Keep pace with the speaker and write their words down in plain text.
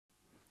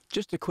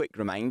Just a quick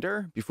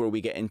reminder before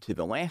we get into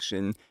the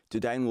lesson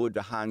to download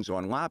the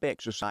hands-on lab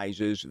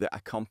exercises that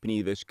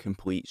accompany this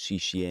complete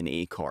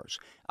CCNA course.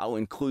 I'll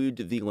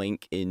include the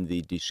link in the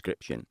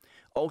description.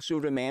 Also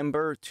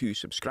remember to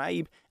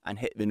subscribe and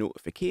hit the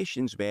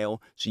notifications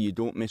bell so you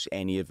don't miss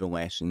any of the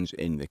lessons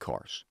in the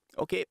course.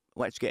 Okay,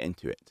 let's get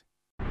into it.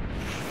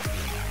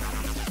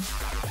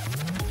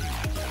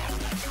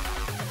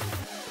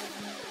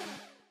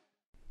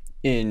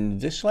 In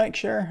this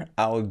lecture,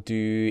 I'll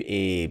do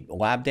a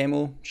lab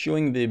demo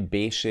showing the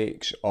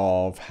basics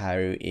of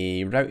how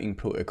a routing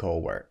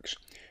protocol works.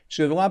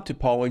 So the lab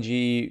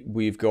topology,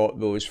 we've got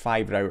those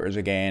 5 routers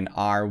again,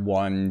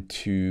 R1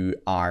 to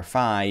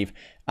R5,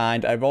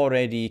 and I've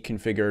already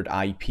configured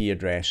IP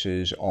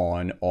addresses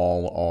on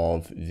all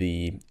of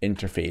the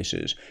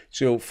interfaces.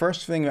 So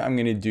first thing that I'm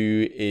going to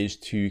do is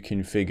to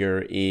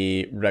configure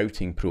a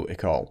routing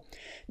protocol.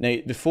 Now,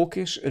 the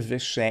focus of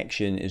this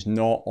section is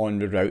not on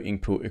the routing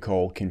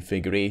protocol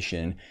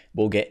configuration.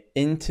 We'll get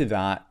into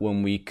that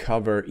when we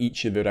cover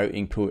each of the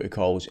routing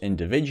protocols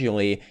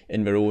individually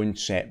in their own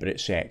separate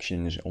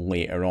sections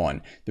later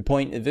on. The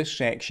point of this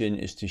section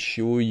is to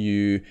show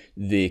you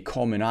the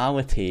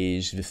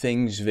commonalities, the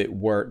things that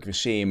work the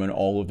same on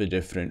all of the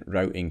different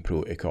routing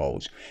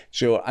protocols.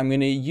 So I'm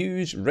going to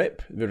use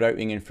RIP, the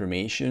routing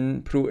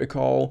information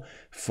protocol,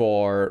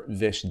 for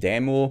this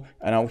demo,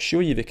 and I'll show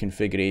you the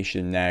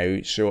configuration now.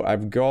 So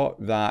I've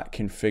got that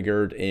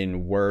configured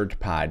in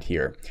WordPad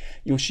here.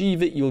 You'll see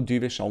that you'll do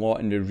this a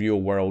lot in the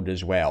real world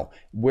as well.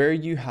 Where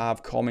you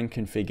have common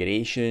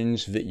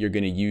configurations that you're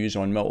going to use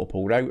on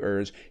multiple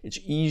routers, it's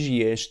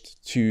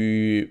easiest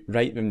to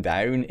write them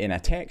down in a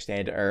text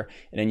editor,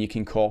 and then you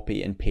can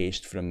copy and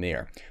paste from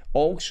there.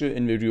 Also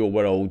in the real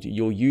world,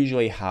 you'll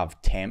usually have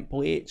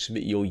templates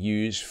that you'll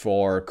use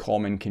for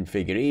common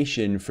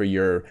configuration for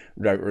your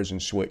routers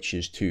and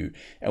switches too.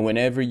 And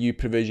whenever you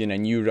provision a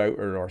new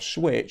router or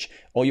switch,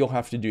 all you'll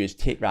have to do is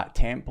take that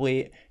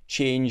template,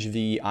 change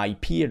the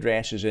IP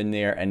addresses in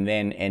there and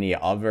then any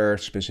other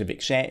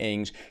specific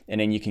settings,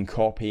 and then you can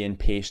copy and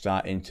paste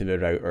that into the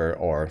router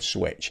or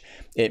switch.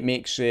 It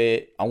makes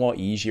it a lot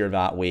easier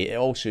that way. It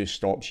also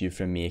stops you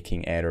from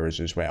making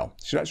errors as well.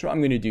 So that's what I'm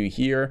going to do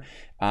here.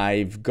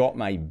 I've got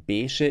my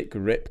basic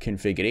RIP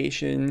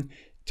configuration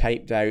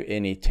typed out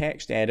in a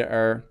text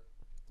editor.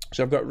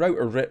 So I've got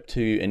router RIP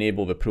to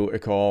enable the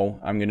protocol.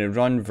 I'm going to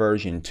run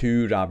version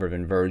 2 rather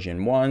than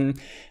version 1.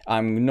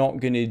 I'm not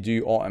going to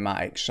do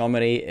automatic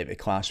summary at the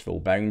classful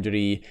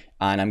boundary,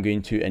 and I'm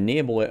going to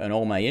enable it on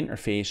all my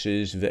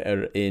interfaces that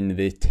are in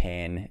the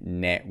 10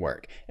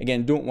 network.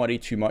 Again, don't worry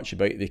too much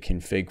about the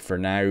config for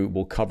now.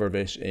 We'll cover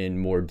this in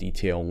more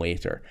detail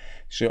later.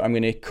 So I'm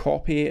going to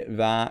copy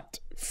that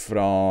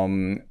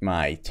from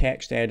my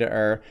text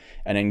editor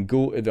and then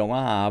go to the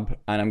lab,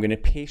 and I'm going to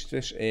paste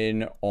this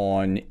in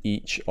on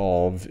each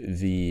of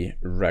the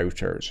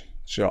routers.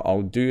 So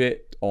I'll do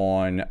it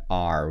on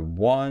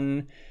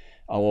R1.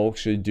 I'll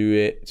also do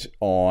it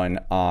on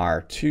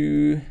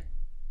R2.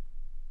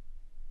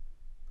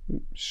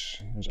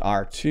 Oops, there's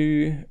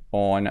R2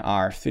 on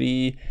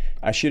R3.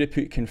 I should have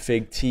put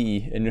config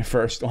T in the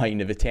first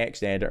line of the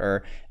text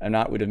editor, and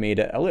that would have made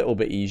it a little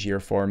bit easier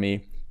for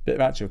me. But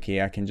that's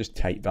okay, I can just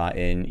type that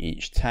in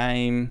each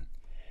time.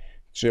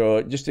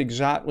 So just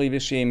exactly the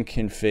same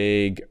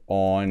config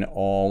on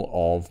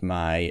all of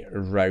my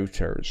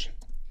routers.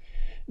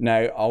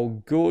 Now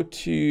I'll go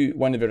to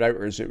one of the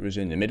routers that was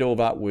in the middle,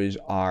 that was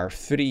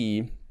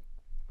R3.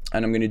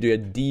 And I'm going to do a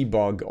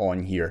debug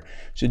on here.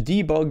 So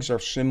debugs are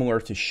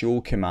similar to show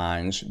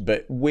commands,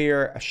 but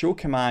where a show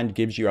command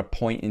gives you a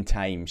point in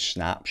time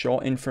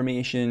snapshot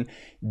information,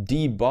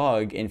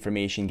 debug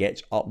information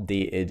gets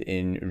updated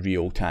in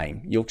real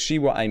time. You'll see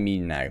what I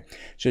mean now.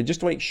 So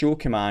just like show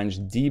commands,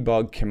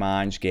 debug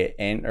commands get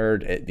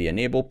entered at the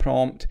enable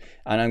prompt,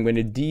 and I'm going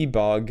to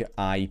debug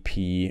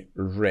IP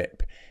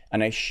RIP.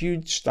 And I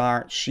should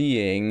start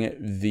seeing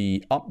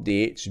the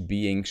updates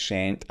being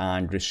sent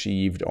and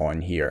received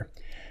on here.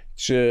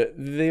 So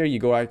there you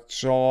go, I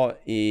saw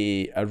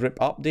a RIP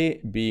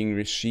update being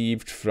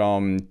received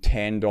from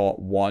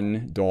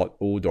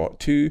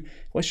 10.1.0.2.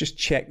 Let's just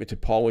check the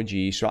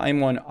topology. So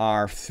I'm on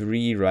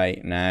R3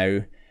 right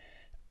now,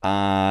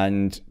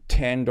 and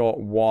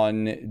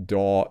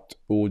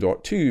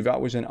 10.1.0.2,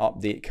 that was an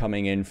update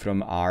coming in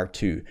from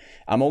R2.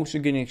 I'm also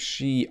going to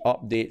see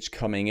updates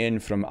coming in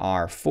from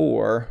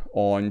R4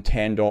 on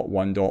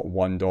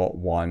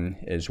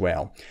 10.1.1.1 as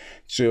well.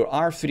 So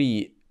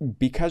R3,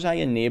 because I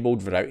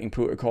enabled the routing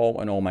protocol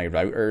on all my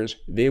routers,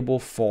 they will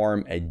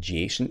form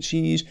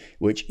adjacencies,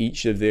 which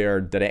each of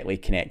their directly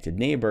connected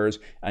neighbors,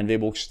 and they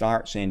will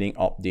start sending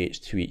updates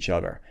to each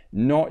other.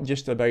 Not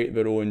just about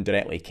their own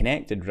directly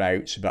connected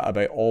routes, but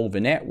about all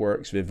the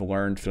networks they've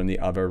learned from the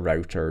other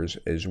routers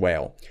as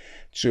well.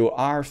 So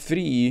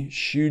R3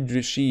 should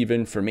receive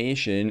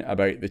information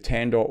about the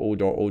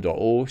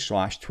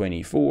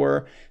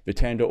 10.0.0.0/24, the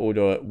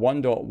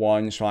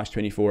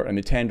 10.0.1.1/24, and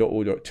the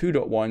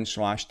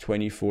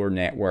 10.0.2.1/24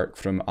 network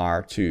from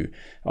R2.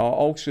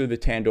 Also the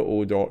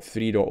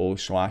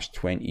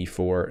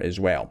 10.0.3.0/24 as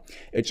well.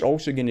 It's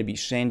also going to be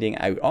sending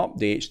out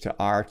updates to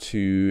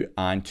R2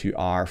 and to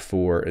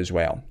R4 as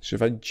well. So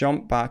if I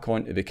jump back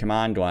onto the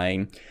command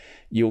line,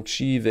 you'll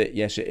see that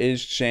yes, it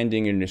is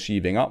sending and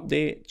receiving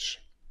updates.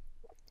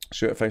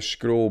 So if I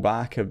scroll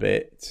back a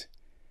bit,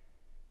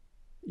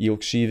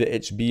 you'll see that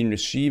it's been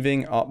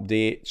receiving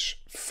updates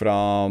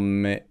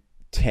from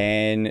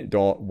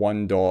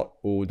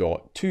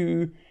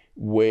 10.1.0.2,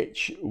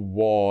 which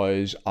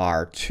was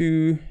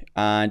R2,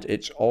 and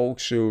it's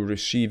also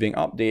receiving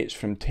updates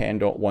from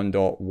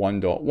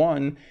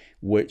 10.1.1.1,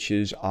 which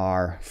is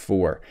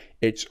R4.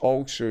 It's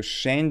also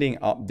sending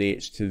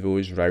updates to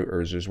those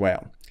routers as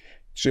well.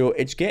 So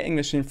it's getting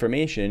this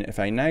information. If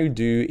I now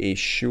do a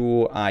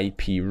show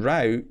IP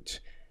route,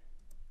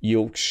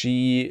 you'll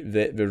see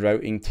that the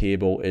routing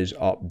table is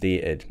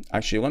updated.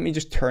 Actually, let me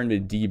just turn the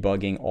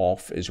debugging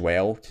off as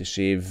well to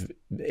save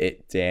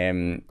it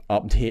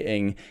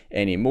updating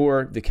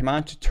anymore. The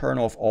command to turn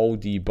off all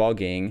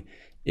debugging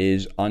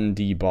is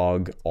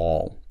undebug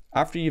all.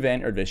 After you've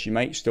entered this, you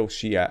might still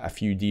see a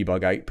few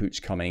debug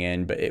outputs coming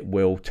in, but it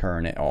will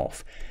turn it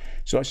off.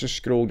 So let's just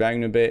scroll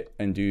down a bit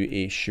and do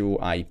a show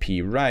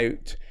IP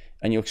route,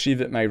 and you'll see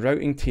that my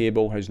routing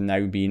table has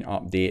now been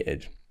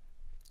updated.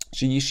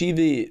 So you see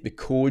the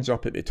codes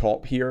up at the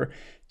top here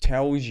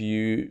tells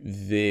you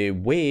the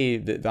way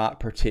that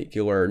that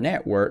particular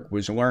network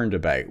was learned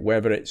about,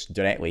 whether it's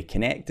directly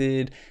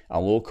connected,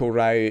 a local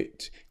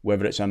route,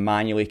 whether it's a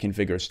manually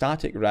configured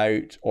static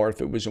route, or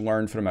if it was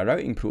learned from a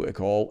routing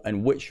protocol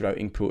and which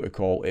routing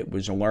protocol it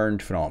was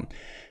learned from.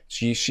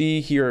 So you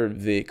see here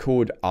the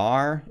code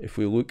R. If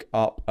we look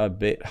up a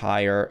bit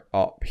higher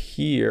up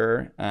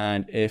here,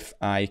 and if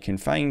I can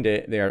find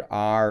it, there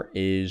R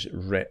is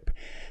RIP.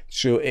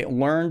 So it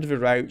learned the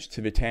routes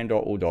to the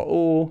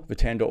 10.0.0, the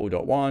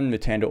 10.0.1, the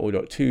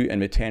 10.0.2,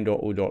 and the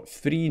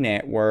 10.0.3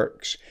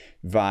 networks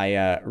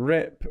via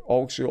RIP.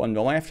 Also on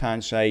the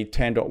left-hand side,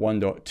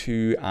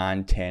 10.1.2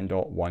 and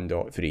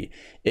 10.1.3.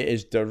 It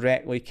is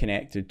directly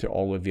connected to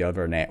all of the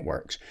other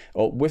networks.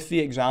 With the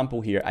example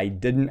here, I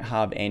didn't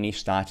have any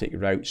static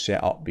routes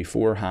set up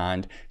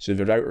beforehand, so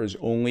the routers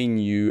only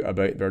knew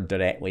about their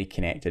directly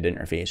connected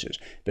interfaces.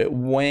 But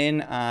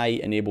when I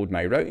enabled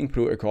my routing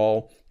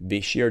protocol,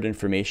 they shared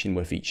information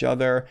with each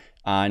other,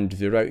 and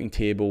the routing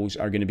tables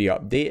are going to be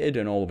updated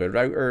on all of the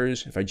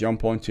routers. If I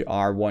jump onto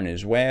R1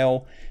 as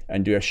well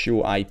and do a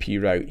show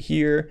IP route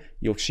here,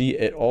 you'll see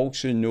it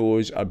also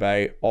knows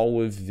about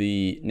all of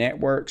the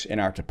networks in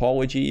our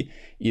topology,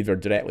 either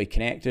directly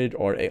connected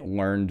or it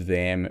learned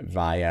them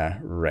via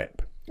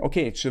RIP.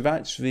 Okay, so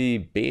that's the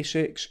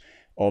basics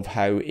of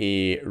how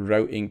a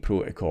routing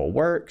protocol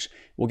works.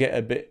 We'll get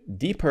a bit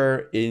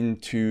deeper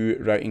into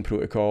routing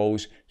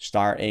protocols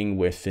starting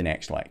with the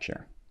next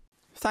lecture.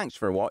 Thanks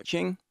for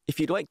watching. If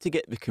you'd like to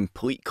get the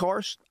complete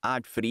course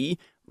ad-free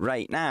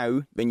right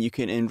now, then you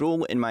can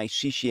enroll in my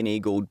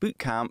CCNA Gold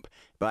Bootcamp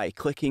by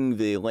clicking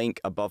the link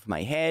above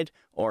my head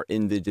or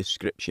in the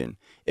description.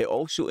 It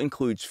also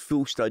includes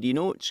full study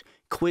notes,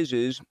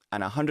 quizzes,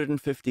 and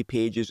 150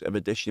 pages of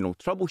additional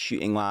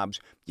troubleshooting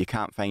labs you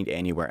can't find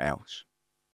anywhere else.